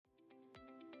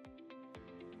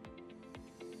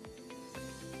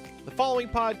The following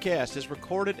podcast is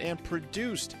recorded and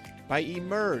produced by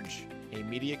Emerge, a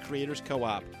media creators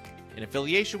co-op, in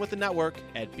affiliation with the network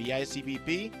at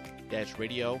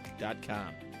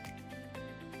bicbp-radio.com.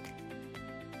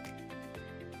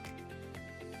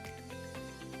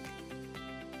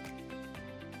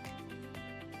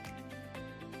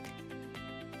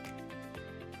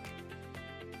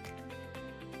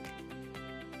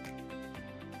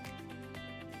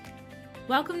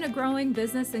 Welcome to Growing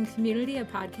Business and Community, a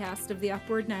podcast of the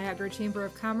UpwardNiagara Chamber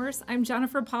of Commerce. I'm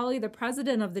Jennifer Pauley, the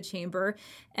president of the Chamber,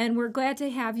 and we're glad to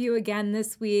have you again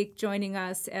this week joining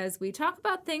us as we talk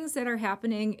about things that are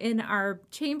happening in our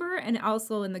chamber and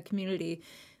also in the community.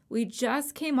 We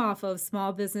just came off of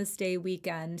Small Business Day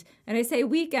weekend, and I say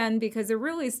weekend because it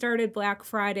really started Black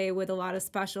Friday with a lot of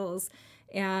specials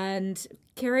and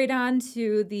carried on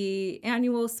to the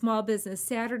annual Small Business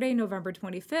Saturday, November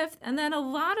 25th, and then a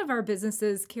lot of our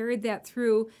businesses carried that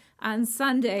through on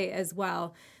Sunday as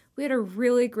well. We had a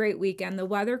really great weekend. The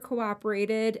weather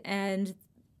cooperated, and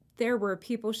there were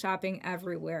people shopping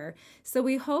everywhere. So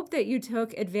we hope that you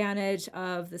took advantage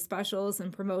of the specials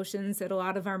and promotions that a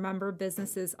lot of our member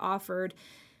businesses offered.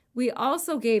 We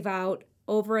also gave out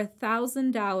over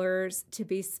 $1,000 to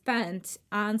be spent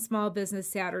on Small Business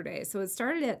Saturday. So it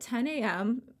started at 10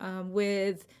 a.m.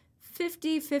 With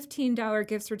 $15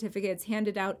 gift certificates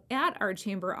handed out at our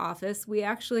chamber office. We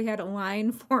actually had a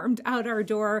line formed out our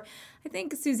door. I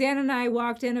think Suzanne and I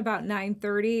walked in about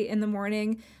 9:30 in the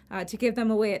morning to give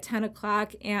them away at 10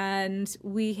 o'clock, and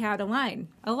we had a line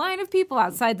of people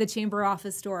outside the chamber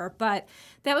office door. But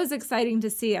that was exciting to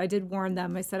see. I did warn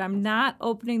them. I said, I'm not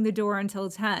opening the door until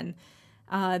 10.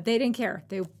 They didn't care.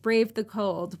 They braved the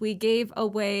cold. We gave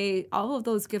away all of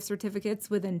those gift certificates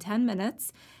within 10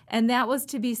 minutes, and that was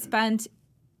to be spent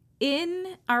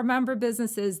in our member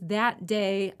businesses that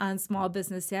day on Small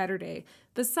Business Saturday.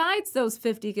 Besides those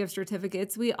 50 gift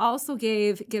certificates, we also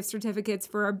gave gift certificates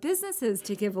for our businesses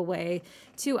to give away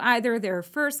to either their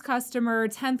first customer,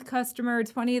 10th customer,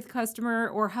 20th customer,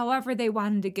 or however they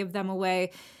wanted to give them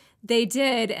away. They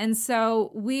did, and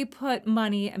so we put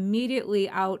money immediately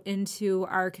out into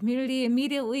our community,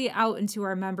 immediately out into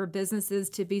our member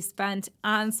businesses to be spent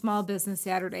on Small Business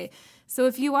Saturday. So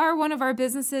if you are one of our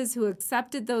businesses who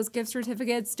accepted those gift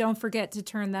certificates, don't forget to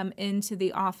turn them into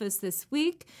the office this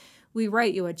week. We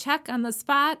write you a check on the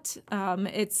spot.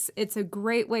 It's a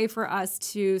great way for us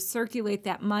to circulate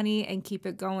that money and keep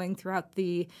it going throughout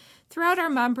our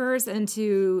members, and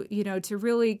to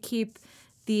really keep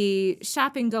the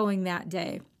shopping going that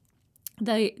day.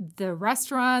 The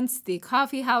restaurants, the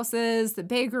coffee houses, the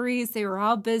bakeries, they were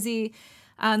all busy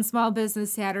on Small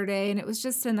Business Saturday, and it was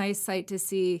just a nice sight to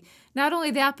see. Not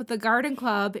only that, but the Garden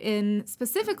Club,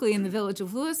 specifically in the village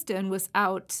of Lewiston, was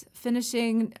out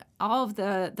finishing all of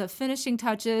the finishing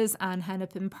touches on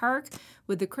Hennepin Park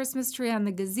with the Christmas tree on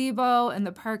the gazebo, and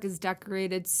the park is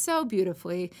decorated so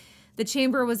beautifully. The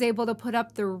chamber was able to put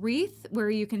up the wreath where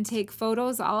you can take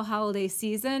photos all holiday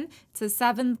season. It's a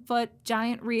 7-foot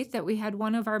giant wreath that we had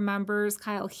one of our members,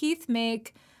 Kyle Heath,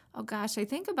 make, I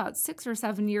think about 6 or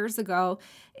 7 years ago.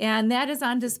 And that is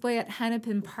on display at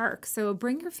Hennepin Park. So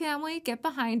bring your family, get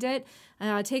behind it,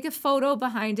 take a photo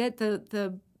behind it.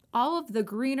 All of the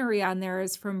greenery on there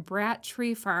is from Bratt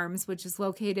Tree Farms, which is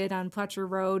located on Fletcher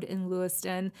Road in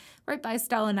Lewiston, right by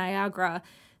Stella Niagara.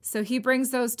 So he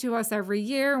brings those to us every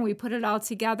year, and we put it all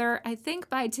together. I think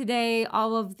by today,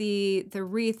 all of the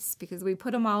wreaths, because we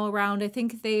put them all around, I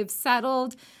think they've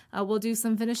settled. We'll do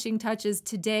some finishing touches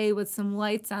today with some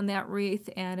lights on that wreath,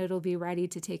 and it'll be ready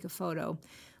to take a photo.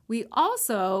 We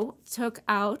also took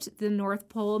out the North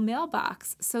Pole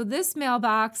mailbox. So this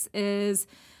mailbox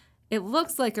it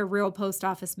looks like a real post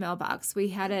office mailbox. We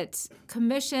had it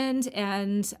commissioned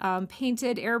and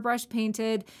painted, airbrush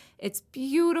painted. It's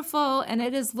beautiful, and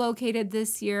it is located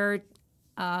this year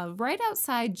right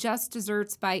outside Just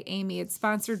Desserts by Amy. It's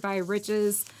sponsored by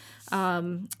Rich's,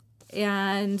 and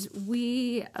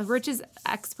Rich's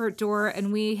Expert Door,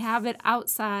 and we have it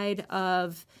outside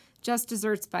of Just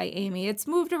Desserts by Amy. It's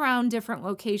moved around different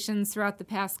locations throughout the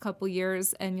past couple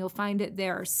years, and you'll find it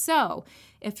there. So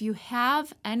if you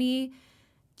have any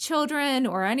children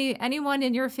or anyone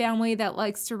in your family that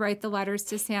likes to write the letters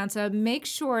to Santa, make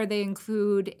sure they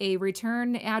include a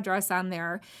return address on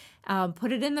there.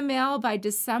 Put it in the mail by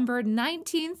December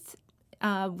 19th.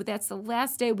 That's the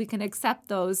last day we can accept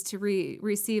those to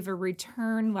receive a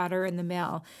return letter in the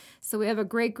mail. So we have a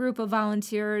great group of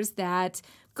volunteers that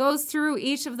goes through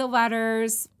each of the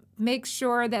letters, makes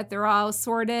sure that they're all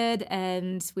sorted,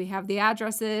 and we have the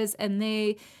addresses, and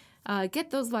they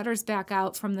get those letters back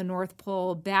out from the North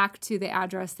Pole back to the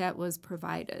address that was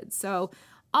provided. So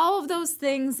all of those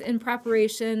things in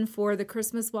preparation for the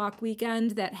Christmas Walk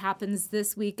weekend that happens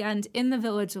this weekend in the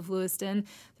village of Lewiston.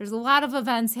 There's a lot of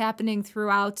events happening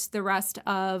throughout the rest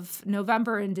of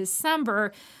November and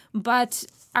December, but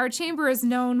our chamber is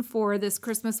known for this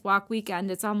Christmas Walk weekend.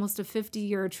 It's almost a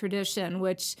 50-year tradition,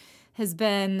 which has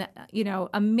been,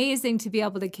 amazing to be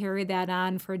able to carry that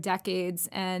on for decades.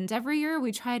 And every year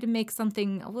we try to make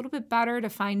something a little bit better to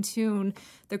fine-tune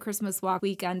the Christmas Walk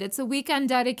weekend. It's a weekend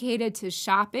dedicated to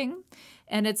shopping,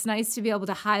 and it's nice to be able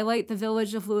to highlight the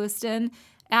village of Lewiston.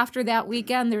 After that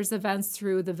weekend, there's events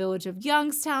through the village of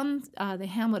Youngstown, the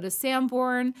hamlet of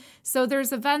Sanborn. So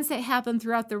there's events that happen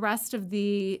throughout the rest of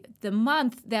the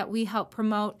month that we help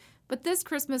promote. But this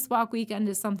Christmas Walk weekend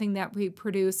is something that we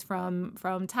produce from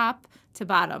top to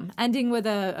bottom, ending with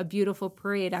a beautiful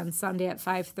parade on Sunday at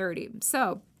 5:30.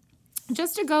 So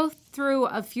just to go through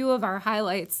a few of our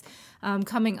highlights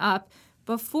coming up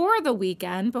before the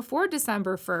weekend, before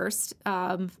December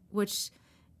 1st, which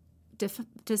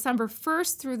December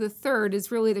 1st through the 3rd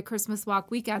is really the Christmas Walk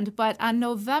weekend. But on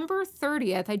November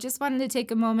 30th, I just wanted to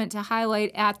take a moment to highlight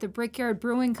at the Brickyard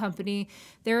Brewing Company,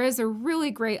 there is a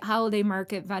really great holiday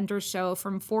market vendor show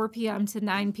from 4 p.m. to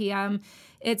 9 p.m.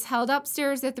 It's held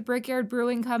upstairs at the Brickyard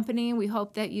Brewing Company. We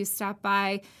hope that you stop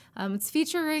by. It's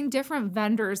featuring different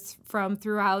vendors from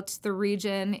throughout the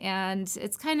region, and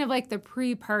it's kind of like the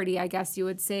pre-party, I guess you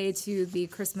would say, to the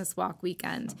Christmas Walk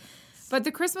weekend. But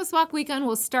the Christmas Walk weekend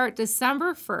will start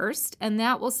December 1st, and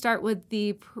that will start with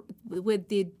the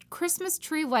Christmas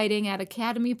tree lighting at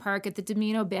Academy Park at the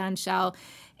Domino Bandshell.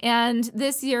 And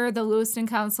this year, the Lewiston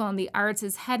Council on the Arts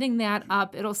is heading that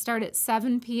up. It'll start at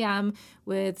 7 p.m.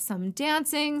 with some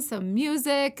dancing, some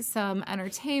music, some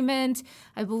entertainment.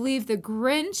 I believe the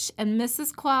Grinch and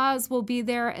Mrs. Claus will be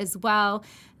there as well.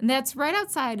 And that's right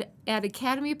outside at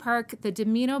Academy Park, the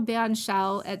Domino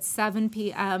Bandshell at 7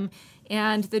 p.m.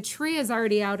 And the tree is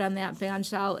already out on that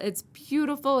bandshell. It's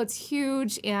beautiful, it's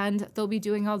huge, and they'll be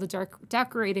doing all the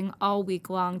decorating all week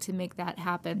long to make that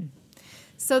happen.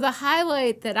 So the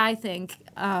highlight that I think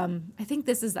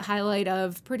this is the highlight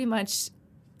of pretty much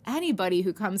anybody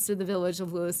who comes to the village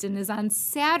of Lewiston, is on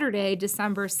Saturday,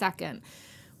 December 2nd.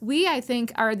 We, I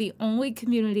think, are the only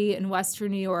community in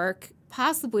Western New York,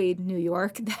 possibly New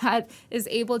York, that is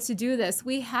able to do this.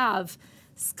 We have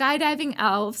skydiving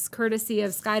elves, courtesy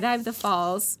of Skydive the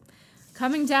Falls,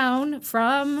 coming down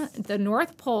from the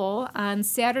North Pole on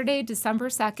Saturday, December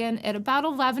 2nd at about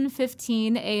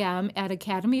 11:15 a.m. at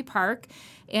Academy Park.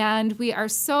 And we are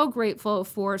so grateful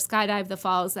for Skydive the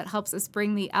Falls that helps us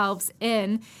bring the elves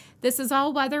in. This is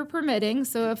all weather permitting,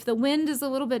 so if the wind is a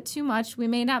little bit too much, we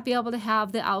may not be able to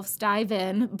have the elves dive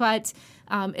in, but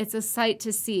it's a sight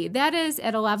to see. That is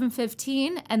at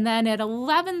 11:15, and then at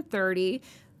 11:30,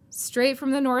 straight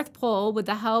from the North Pole, with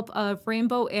the help of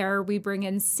Rainbow Air, we bring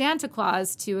in Santa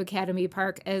Claus to Academy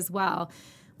Park as well.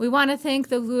 We want to thank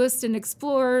the Lewiston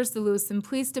Explorers, the Lewiston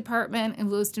Police Department, and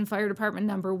Lewiston Fire Department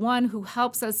number 1, who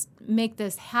helps us make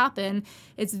this happen.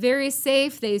 It's very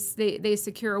safe. They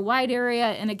secure a wide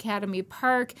area in Academy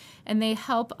Park, and they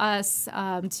help us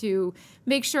to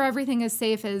make sure everything is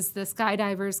safe as the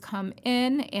skydivers come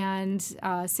in and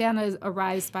Santa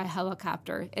arrives by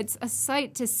helicopter. It's a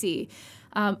sight to see.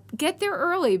 Get there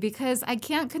early, because I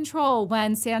can't control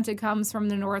when Santa comes from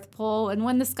the North Pole and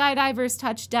when the skydivers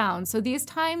touch down. So these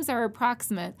times are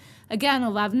approximate. Again,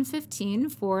 11:15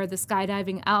 for the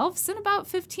skydiving elves, and about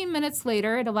 15 minutes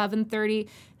later at 11:30,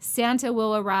 Santa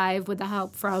will arrive with the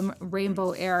help from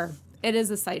Rainbow Air. It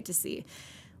is a sight to see.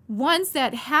 Once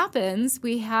that happens,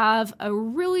 we have a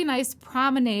really nice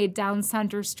promenade down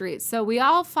Center Street. So we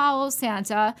all follow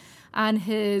Santa on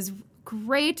his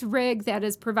great rig that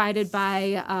is provided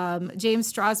by James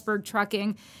Strasburg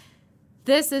Trucking.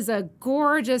 This is a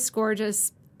gorgeous,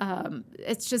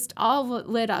 it's just all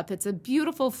lit up. It's a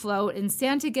beautiful float, and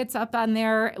Santa gets up on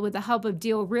there with the help of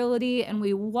Deal Realty, and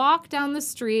we walk down the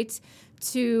street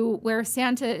to where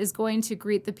Santa is going to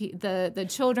greet the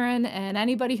children and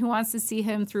anybody who wants to see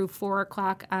him through 4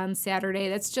 o'clock on Saturday.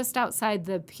 That's just outside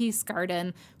the Peace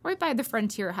Garden, right by the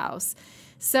Frontier House.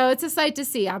 So it's a sight to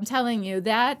see. I'm telling you,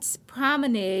 that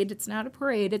promenade, it's not a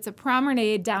parade, it's a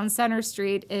promenade down Center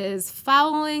Street, is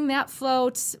following that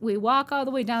float. We walk all the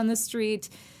way down the street.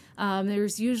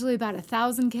 There's usually about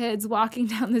 1,000 kids walking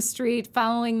down the street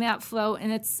following that float,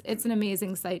 and it's an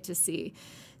amazing sight to see.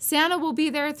 Santa will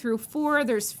be there through 4.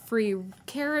 There's free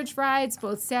carriage rides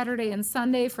both Saturday and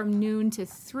Sunday from noon to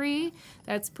 3.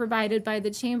 That's provided by the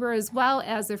Chamber, as well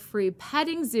as a free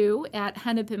petting zoo at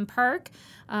Hennepin Park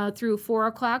through 4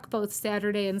 o'clock both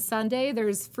Saturday and Sunday.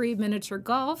 There's free miniature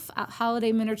golf,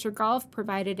 holiday miniature golf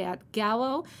provided at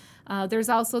Gallo. There's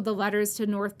also the letters to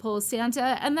North Pole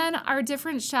Santa. And then our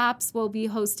different shops will be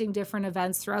hosting different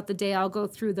events throughout the day. I'll go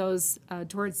through those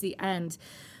towards the end.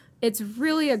 It's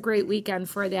really a great weekend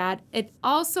for that. It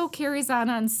also carries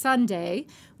on Sunday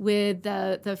with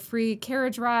the free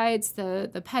carriage rides,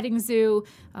 the petting zoo,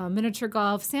 miniature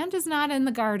golf. Santa's not in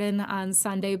the garden on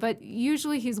Sunday, but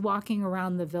usually he's walking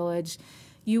around the village.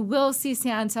 You will see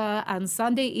Santa on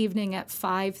Sunday evening at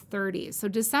 5:30. So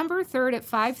December 3rd at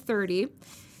 5:30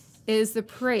 is the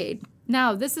parade.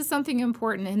 Now, this is something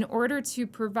important. In order to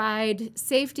provide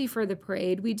safety for the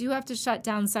parade, we do have to shut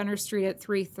down Center Street at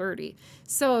 3:30.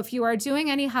 So if you are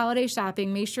doing any holiday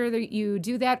shopping, make sure that you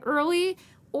do that early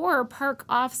or park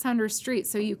off Center Street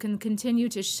so you can continue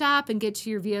to shop and get to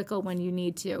your vehicle when you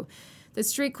need to. The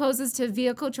street closes to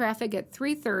vehicle traffic at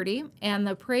 3:30, and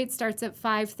the parade starts at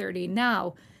 5:30.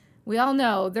 Now, we all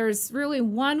know there's really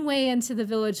one way into the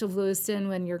village of Lewiston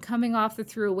when you're coming off the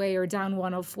thruway or down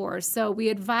 104. So we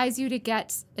advise you to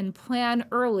get and plan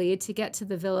early to get to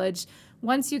the village.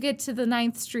 Once you get to the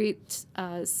 9th Street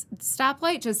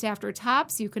stoplight just after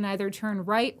Tops, you can either turn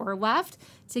right or left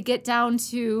to get down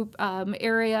to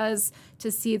areas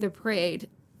to see the parade.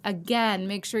 Again,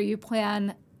 make sure you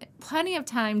plan plenty of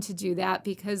time to do that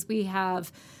because we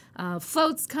have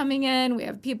floats coming in, we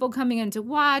have people coming in to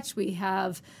watch, we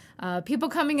have people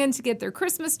coming in to get their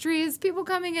Christmas trees, people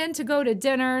coming in to go to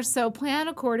dinner, so plan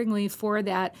accordingly for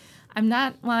that. I'm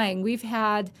not lying. We've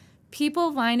had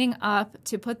people lining up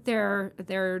to put their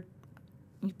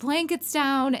blankets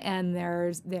down and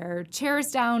their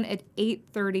chairs down at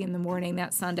 8:30 in the morning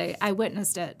that Sunday. I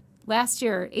witnessed it. Last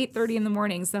year, 8:30 in the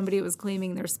morning, somebody was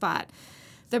claiming their spot.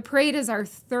 The parade is our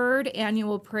 3rd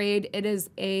annual parade. It is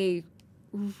a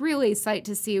really sight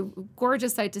to see,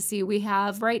 gorgeous sight to see. We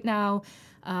have right now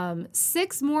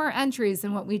 6 more entries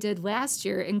than what we did last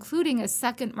year, including a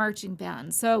second marching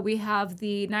band. So we have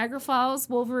the Niagara Falls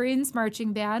Wolverines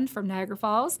marching band from Niagara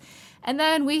Falls, and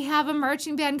then we have a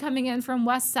marching band coming in from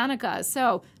West Seneca.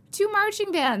 So 2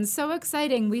 marching bands, so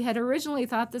exciting. We had originally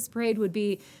thought this parade would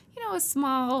be, a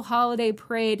small holiday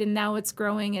parade, and now it's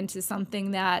growing into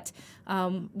something that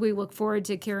we look forward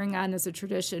to carrying on as a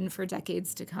tradition for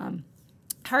decades to come.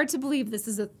 Hard to believe this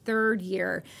is a 3rd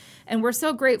year, and we're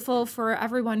so grateful for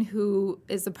everyone who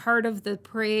is a part of the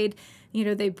parade.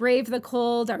 They brave the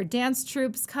cold. Our dance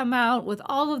troops come out with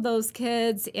all of those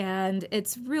kids, and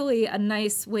it's really a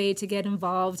nice way to get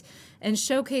involved and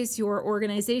showcase your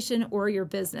organization or your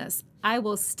business. I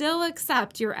will still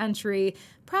accept your entry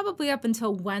probably up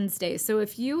until Wednesday. So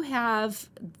if you have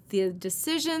the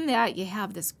decision that you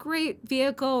have this great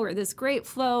vehicle or this great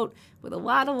float with a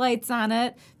lot of lights on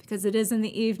it, because it is in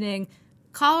the evening,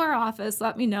 call our office,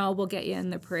 let me know, we'll get you in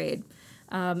the parade.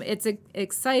 It's an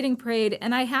exciting parade,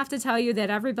 and I have to tell you that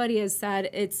everybody has said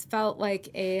it's felt like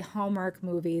a Hallmark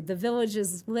movie. The village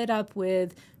is lit up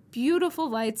with beautiful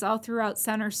lights all throughout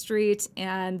Center Street,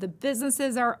 and the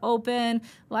businesses are open.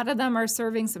 A lot of them are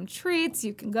serving some treats.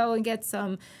 You can go and get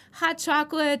some hot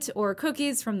chocolate or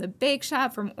cookies from the bake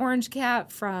shop, from Orange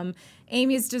Cat, from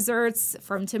Amy's Desserts,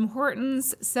 from Tim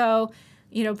Hortons. So,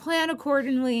 plan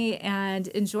accordingly and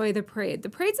enjoy the parade. The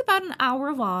parade's about an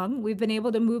hour long. We've been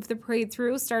able to move the parade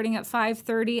through starting at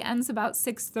 5:30, ends about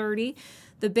 6:30.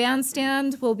 The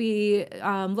bandstand will be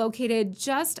located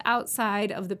just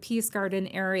outside of the Peace Garden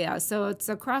area. So it's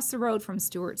across the road from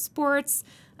Stewart Sports,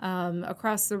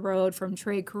 across the road from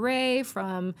Trey Carre,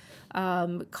 from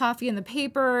Coffee and the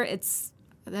Paper.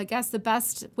 I guess the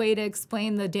best way to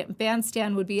explain the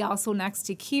bandstand would be also next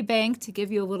to Key Bank to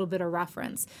give you a little bit of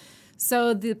reference.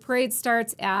 So the parade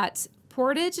starts at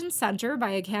Portage and Center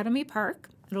by Academy Park.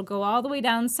 It'll go all the way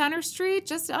down Center Street,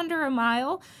 just under a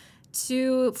mile,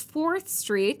 to 4th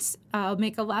Street.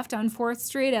 Make a left on 4th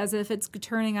Street as if it's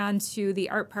turning onto the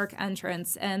Art Park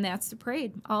entrance, and that's the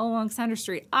parade all along Center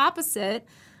Street, opposite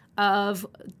of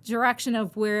direction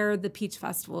of where the Peach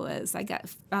Festival is.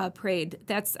 Parade.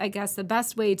 That's, I guess, the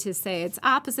best way to say it's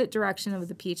opposite direction of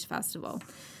the Peach Festival.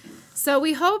 So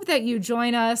we hope that you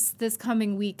join us this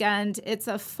coming weekend. It's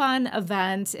a fun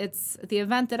event. It's the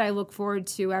event that I look forward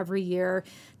to every year,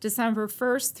 December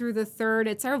 1st through the 3rd.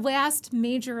 It's our last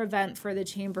major event for the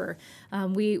Chamber.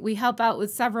 We help out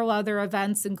with several other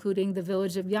events, including the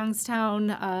Village of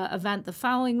Youngstown event the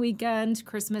following weekend,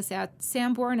 Christmas at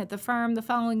Sanborn at the farm the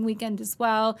following weekend as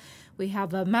well. We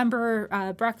have a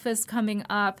member breakfast coming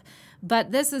up.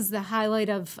 But this is the highlight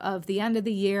of the end of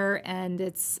the year, and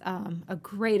it's a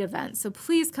great event. So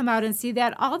please come out and see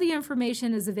that. All the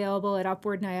information is available at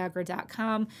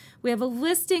UpwardNiagara.com. We have a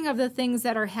listing of the things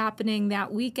that are happening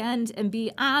that weekend and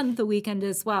beyond the weekend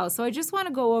as well. So I just want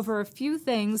to go over a few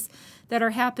things that are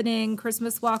happening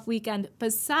Christmas walk weekend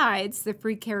besides the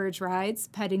free carriage rides,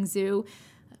 petting zoo,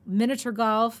 miniature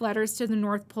golf, letters to the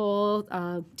North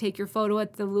Pole, take your photo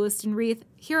at the Lewiston wreath.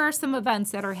 Here are some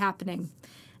events that are happening.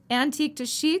 Antique to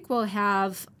Chic will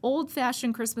have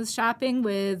old-fashioned Christmas shopping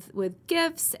with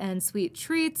gifts and sweet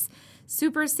treats,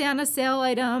 Super Santa sale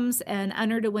items, and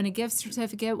enter to win a gift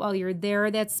certificate while you're there.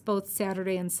 That's both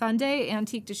Saturday and Sunday.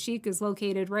 Antique to Chic is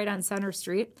located right on Center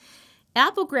Street.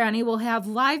 Apple Granny will have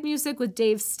live music with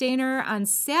Dave Stainer on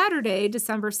Saturday,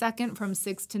 December 2nd from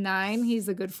 6 to 9. He's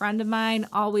a good friend of mine,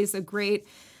 always a great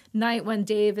night when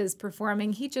Dave is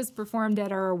performing. He just performed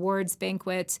at our awards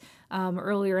banquet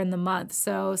earlier in the month.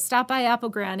 So stop by Apple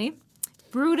Granny.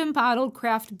 Brewed and Bottled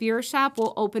Craft Beer Shop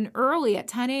will open early at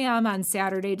 10 a.m. on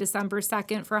Saturday, December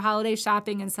 2nd for holiday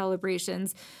shopping and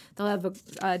celebrations. They'll have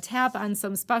a tap on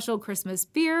some special Christmas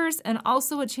beers and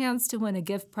also a chance to win a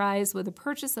gift prize with a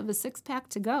purchase of a 6-pack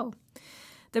to go.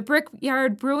 The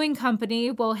Brickyard Brewing Company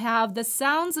will have the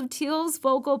Sounds of Teal's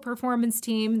vocal performance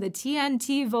team, the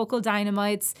TNT Vocal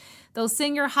Dynamites. They'll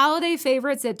sing your holiday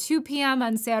favorites at 2 p.m.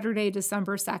 on Saturday,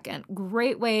 December 2nd.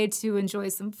 Great way to enjoy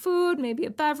some food, maybe a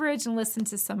beverage, and listen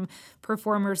to some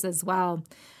performers as well.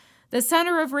 The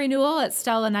Center of Renewal at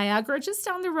Stella Niagara, just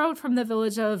down the road from the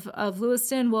village of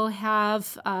Lewiston, will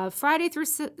have Friday through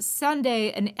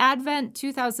Sunday an Advent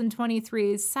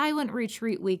 2023 Silent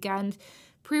Retreat weekend.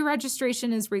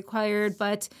 Pre-registration is required,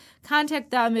 but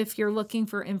contact them if you're looking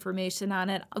for information on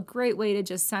it. A great way to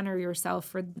just center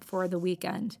yourself for the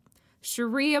weekend.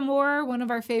 Cherie Amour, one of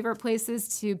our favorite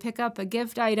places to pick up a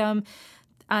gift item.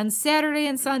 On Saturday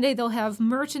and Sunday, they'll have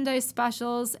merchandise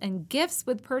specials and gifts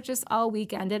with purchase all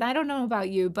weekend. And I don't know about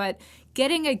you, but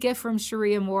getting a gift from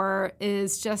Cherie Amour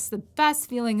is just the best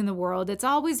feeling in the world. It's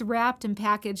always wrapped and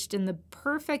packaged in the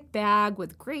perfect bag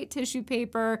with great tissue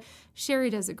paper. Sherry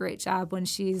does a great job when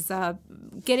she's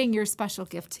getting your special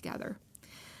gift together.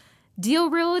 Deal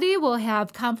Realty will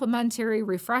have complimentary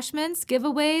refreshments,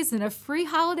 giveaways, and a free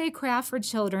holiday craft for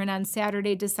children on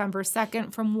Saturday, December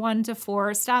 2nd from 1 to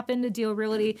 4. Stop into Deal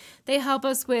Realty. They help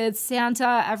us with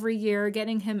Santa every year,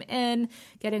 getting him in,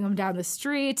 getting him down the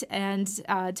street, and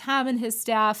Tom and his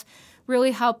staff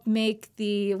really help make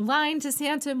the line to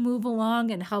Santa move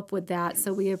along and help with that.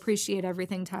 So we appreciate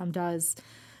everything Tom does.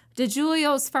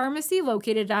 DeGiulio's Pharmacy,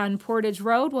 located on Portage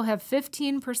Road, will have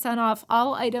 15% off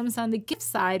all items on the gift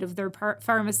side of their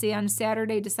pharmacy on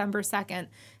Saturday, December 2nd.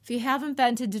 If you haven't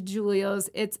been to DeGiulio's,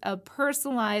 it's a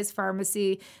personalized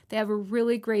pharmacy. They have a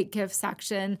really great gift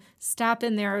section. Stop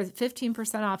in there.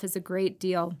 15% off is a great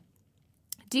deal.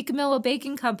 DiCamillo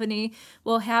Baking Company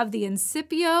will have the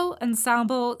Incipio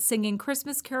Ensemble singing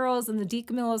Christmas carols in the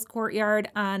DiCamillo's courtyard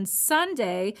on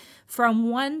Sunday from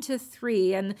 1 to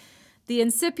 3. And the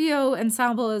Incipio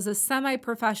Ensemble is a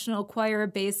semi-professional choir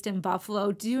based in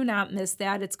Buffalo. Do not miss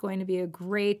that. It's going to be a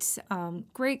great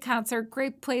concert,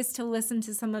 great place to listen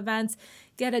to some events,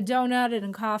 get a donut and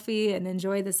a coffee, and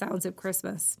enjoy the sounds of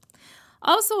Christmas.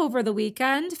 Also over the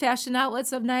weekend, Fashion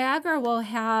Outlets of Niagara will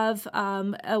have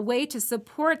a way to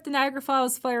support the Niagara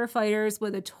Falls firefighters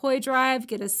with a toy drive,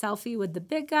 get a selfie with the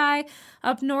big guy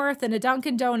up north, and a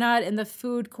Dunkin' Donut in the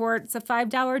food court. It's a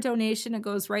 $5 donation. It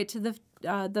goes right to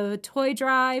the toy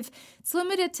drive. It's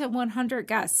limited to 100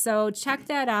 guests, so check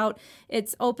that out.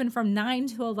 It's open from 9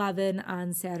 to 11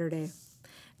 on Saturday.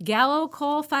 Gallo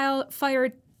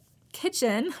Coal-Fired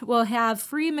Kitchen will have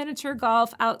free miniature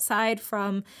golf outside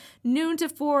from noon to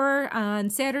 4 on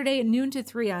Saturday and noon to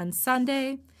 3 on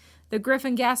Sunday. The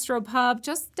Griffin Gastro Pub,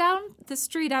 just down the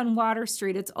street on Water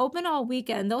Street. It's open all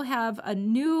weekend. They'll have a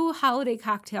new holiday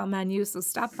cocktail menu, so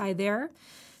stop by there.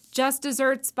 Just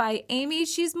Desserts by Amy.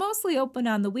 She's mostly open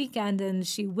on the weekend, and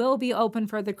she will be open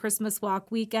for the Christmas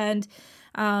walk weekend,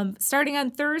 starting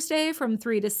on Thursday from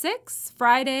 3 to 6,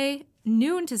 Friday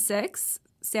noon to 6,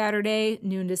 Saturday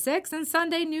noon to 6, and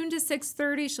Sunday noon to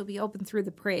 6:30. She'll be open through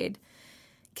the parade.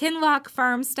 Kinloch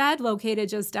Farmstead, located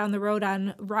just down the road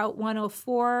on Route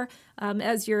 104.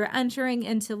 As you're entering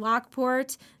into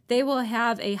Lockport, they will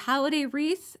have a holiday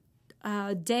wreath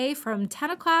day from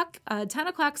 10 o'clock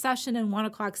session and 1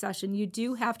 o'clock session. You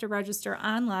do have to register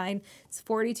online. It's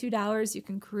 $42. You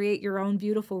can create your own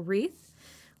beautiful wreath.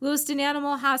 Lewiston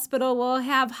Animal Hospital will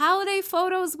have holiday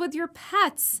photos with your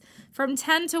pets from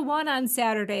 10 to 1 on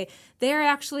Saturday. They're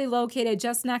actually located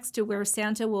just next to where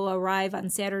Santa will arrive on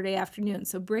Saturday afternoon.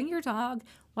 So bring your dog,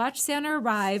 watch Santa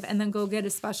arrive, and then go get a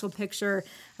special picture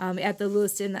at the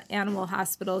Lewiston Animal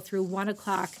Hospital through 1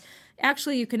 o'clock.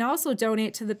 Actually, you can also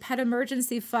donate to the Pet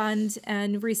Emergency Fund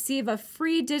and receive a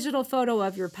free digital photo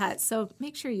of your pet. So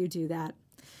make sure you do that.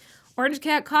 Orange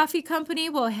Cat Coffee Company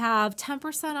will have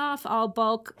 10% off all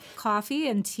bulk coffee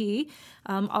and tea.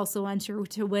 Also enter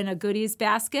to win a goodies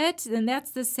basket, and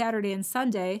that's this Saturday and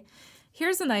Sunday.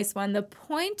 Here's a nice one. The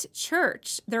Point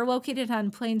Church. They're located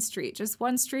on Plain Street, just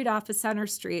one street off of Center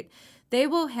Street. They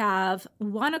will have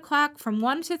 1 o'clock from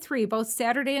 1 to 3, both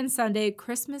Saturday and Sunday,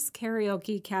 Christmas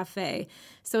Karaoke Cafe.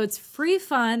 So it's free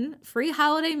fun, free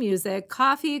holiday music,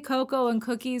 coffee, cocoa, and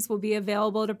cookies will be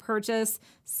available to purchase.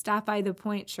 Stop by the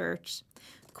Point Church.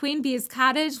 Queen Bee's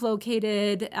Cottage,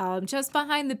 located just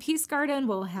behind the Peace Garden,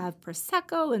 will have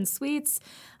Prosecco and sweets,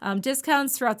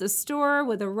 discounts throughout the store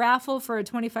with a raffle for a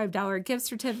 $25 gift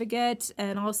certificate,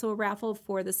 and also a raffle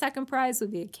for the second prize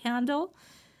would be a candle.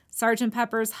 Sgt.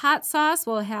 Pepper's Hot Sauce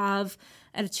will have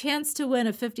a chance to win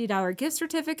a $50 gift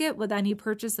certificate with any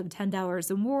purchase of $10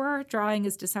 or more. Drawing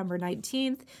is December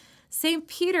 19th. St.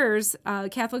 Peter's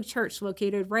Catholic Church,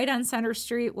 located right on Center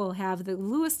Street, will have the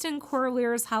Lewiston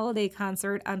Choraleers Holiday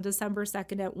Concert on December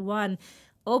 2nd at 1.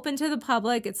 Open to the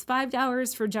public. It's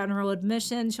 $5 for general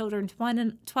admission. Children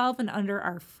 12 and under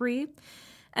are free.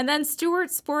 And then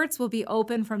Stewart Sports will be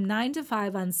open from 9 to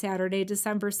 5 on Saturday,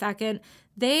 December 2nd.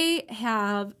 They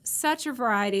have such a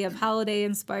variety of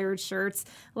holiday-inspired shirts.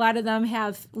 A lot of them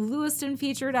have Lewiston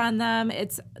featured on them.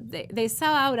 They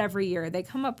sell out every year. They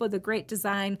come up with a great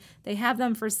design. They have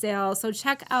them for sale. So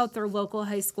check out their local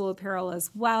high school apparel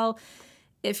as well.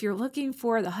 If you're looking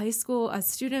for the high school, a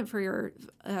student for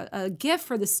a gift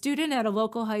for the student at a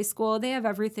local high school, they have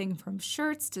everything from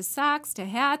shirts to socks to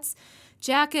hats,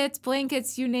 jackets,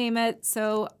 blankets, you name it.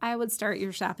 So I would start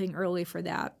your shopping early for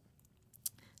that.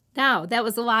 Now, that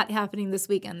was a lot happening this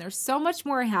weekend. There's so much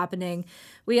more happening.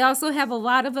 We also have a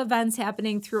lot of events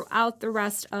happening throughout the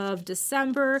rest of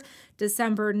December.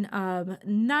 December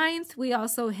 9th, we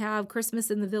also have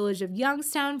Christmas in the Village of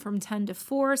Youngstown from 10 to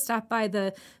 4. Stop by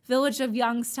the Village of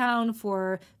Youngstown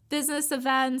for business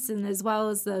events and as well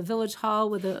as the Village Hall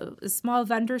with a small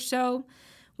vendor show.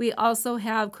 We also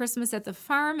have Christmas at the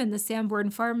Farm in the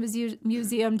Sanborn Farm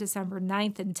Museum, December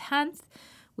 9th and 10th.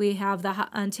 We have the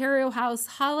Ontario House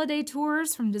Holiday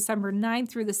Tours from December 9th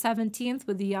through the 17th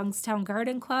with the Youngstown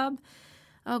Garden Club.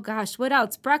 Oh gosh, what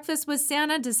else? Breakfast with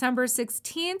Santa, December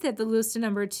 16th at the Lewiston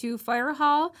No. 2 Fire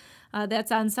Hall.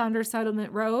 That's on Saunders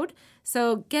Settlement Road.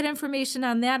 So get information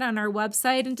on that on our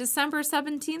website. And December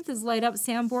 17th is Light Up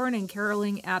Sanborn and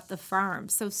caroling at the farm.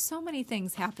 So many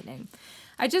things happening.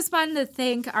 I just wanted to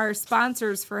thank our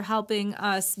sponsors for helping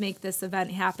us make this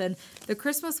event happen. The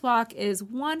Christmas Walk is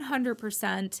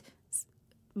 100%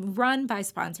 run by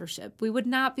sponsorship. We would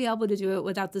not be able to do it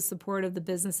without the support of the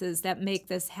businesses that make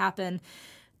this happen.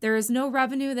 There is no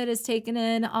revenue that is taken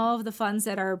in. All of the funds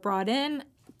that are brought in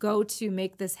go to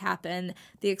make this happen.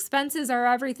 The expenses are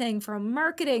everything from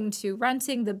marketing to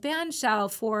renting the band shell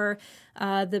for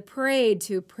the parade,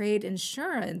 to parade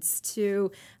insurance,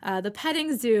 to the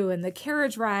petting zoo and the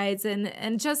carriage rides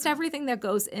and just everything that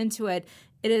goes into it.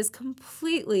 It is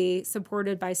completely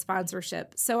supported by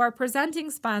sponsorship. So our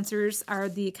presenting sponsors are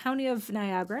the County of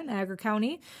Niagara, Niagara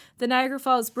County, the Niagara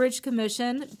Falls Bridge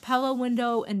Commission, Pella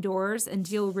Window and Doors, and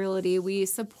Deal Realty. We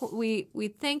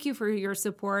thank you for your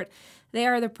support. They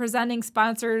are the presenting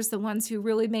sponsors, the ones who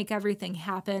really make everything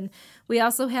happen. We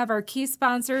also have our key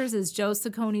sponsors is Joe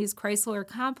Cicconi's Chrysler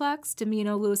Complex,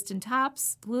 Domino Lewiston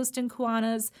Tops, Lewiston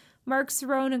Kiwanis, Mark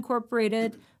Cerrone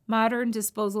Incorporated, Modern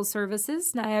Disposal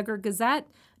Services, Niagara Gazette,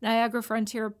 Niagara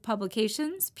Frontier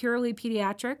Publications, Purely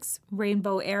Pediatrics,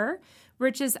 Rainbow Air,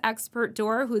 Rich's Expert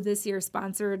Door, who this year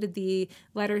sponsored the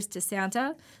Letters to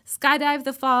Santa, Skydive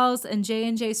the Falls, and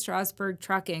J&J Strasburg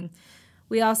Trucking.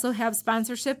 We also have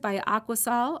sponsorship by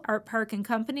Aquasol, Art Park and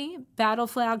Company, Battle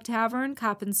Flag Tavern,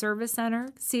 Coppin Service Center,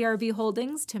 CRB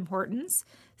Holdings, Tim Hortons,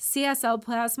 CSL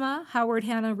Plasma, Howard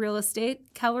Hanna Real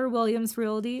Estate, Keller Williams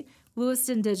Realty,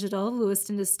 Lewiston Digital,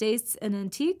 Lewiston Estates and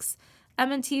Antiques,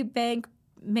 M&T Bank,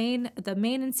 the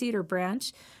Main and Cedar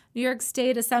branch, New York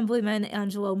State Assemblyman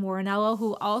Angelo Morinello,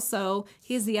 who also,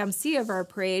 he's the MC of our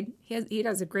parade. He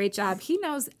does a great job. He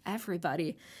knows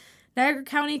everybody. Niagara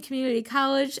County Community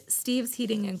College, Steve's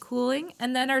Heating and Cooling,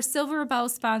 and then our Silver Bell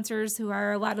sponsors, who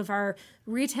are a lot of our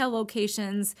retail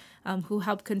locations who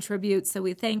help contribute. So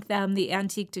we thank them, the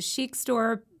Antique to Chic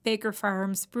Store, Baker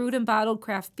Farms, Brewed and Bottled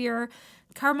Craft Beer,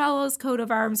 Carmelo's Coat of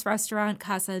Arms Restaurant,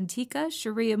 Casa Antica,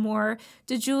 Sharia Moore,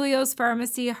 DeJulio's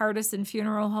Pharmacy, Hardison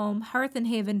Funeral Home, Hearth and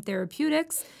Haven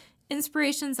Therapeutics,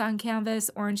 Inspirations on Canvas,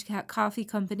 Orange Cat Coffee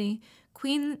Company,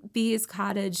 Queen Bee's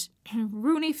Cottage,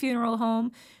 Rooney Funeral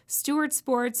Home, Stewart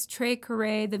Sports, Trey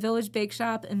Carre, the Village Bake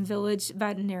Shop, and Village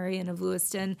Veterinarian of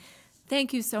Lewiston.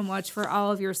 Thank you so much for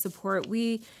all of your support.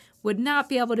 We would not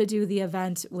be able to do the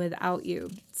event without you.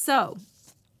 So,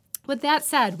 with that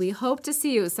said, we hope to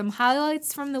see you. Some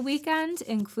highlights from the weekend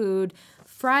include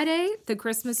Friday, the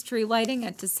Christmas tree lighting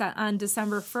on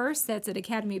December 1st. That's at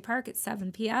Academy Park at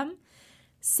 7 p.m.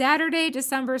 Saturday,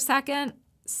 December 2nd,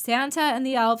 Santa and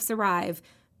the elves arrive.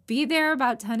 Be there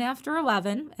about 10 after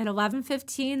 11. At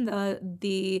 11:15,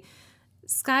 the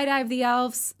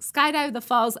Skydive the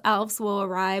Falls elves will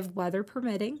arrive, weather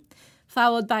permitting,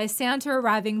 followed by Santa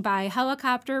arriving by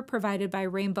helicopter provided by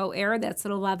Rainbow Air. That's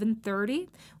at 11:30.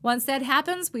 Once that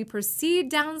happens, we proceed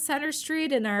down Center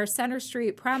Street in our Center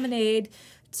Street Promenade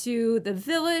to the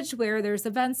Village, where there's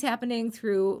events happening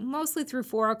mostly through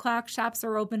 4 o'clock. Shops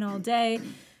are open all day.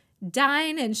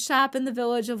 Dine and shop in the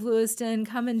Village of Lewiston.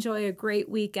 Come enjoy a great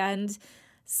weekend.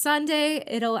 Sunday,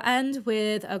 it'll end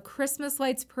with a Christmas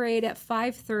lights parade at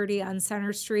 5:30 on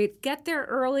Center Street. Get there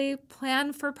early,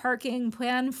 plan for parking,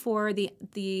 plan for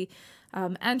the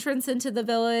entrance into the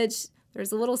Village.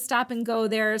 There's a little stop and go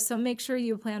there, so make sure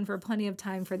you plan for plenty of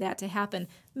time for that to happen.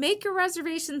 Make your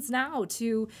reservations now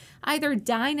to either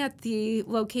dine at the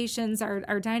locations,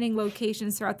 our dining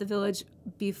locations throughout the Village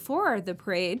before the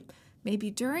parade,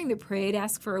 maybe during the parade,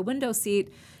 ask for a window seat,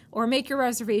 or make your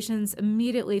reservations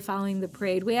immediately following the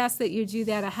parade. We ask that you do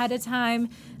that ahead of time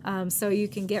so you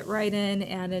can get right in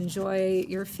and enjoy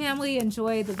your family,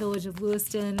 enjoy the Village of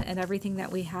Lewiston and everything that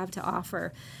we have to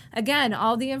offer. Again,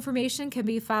 all the information can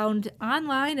be found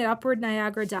online at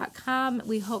UpwardNiagara.com.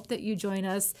 We hope that you join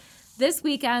us this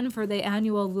weekend for the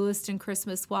annual Lewiston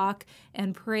Christmas Walk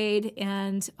and Parade,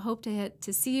 and hope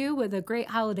to see you with a great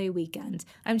holiday weekend.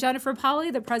 I'm Jennifer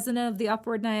Pauley, the president of the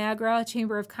Upward Niagara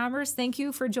Chamber of Commerce. Thank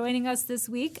you for joining us this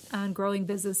week on Growing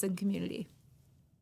Business and Community.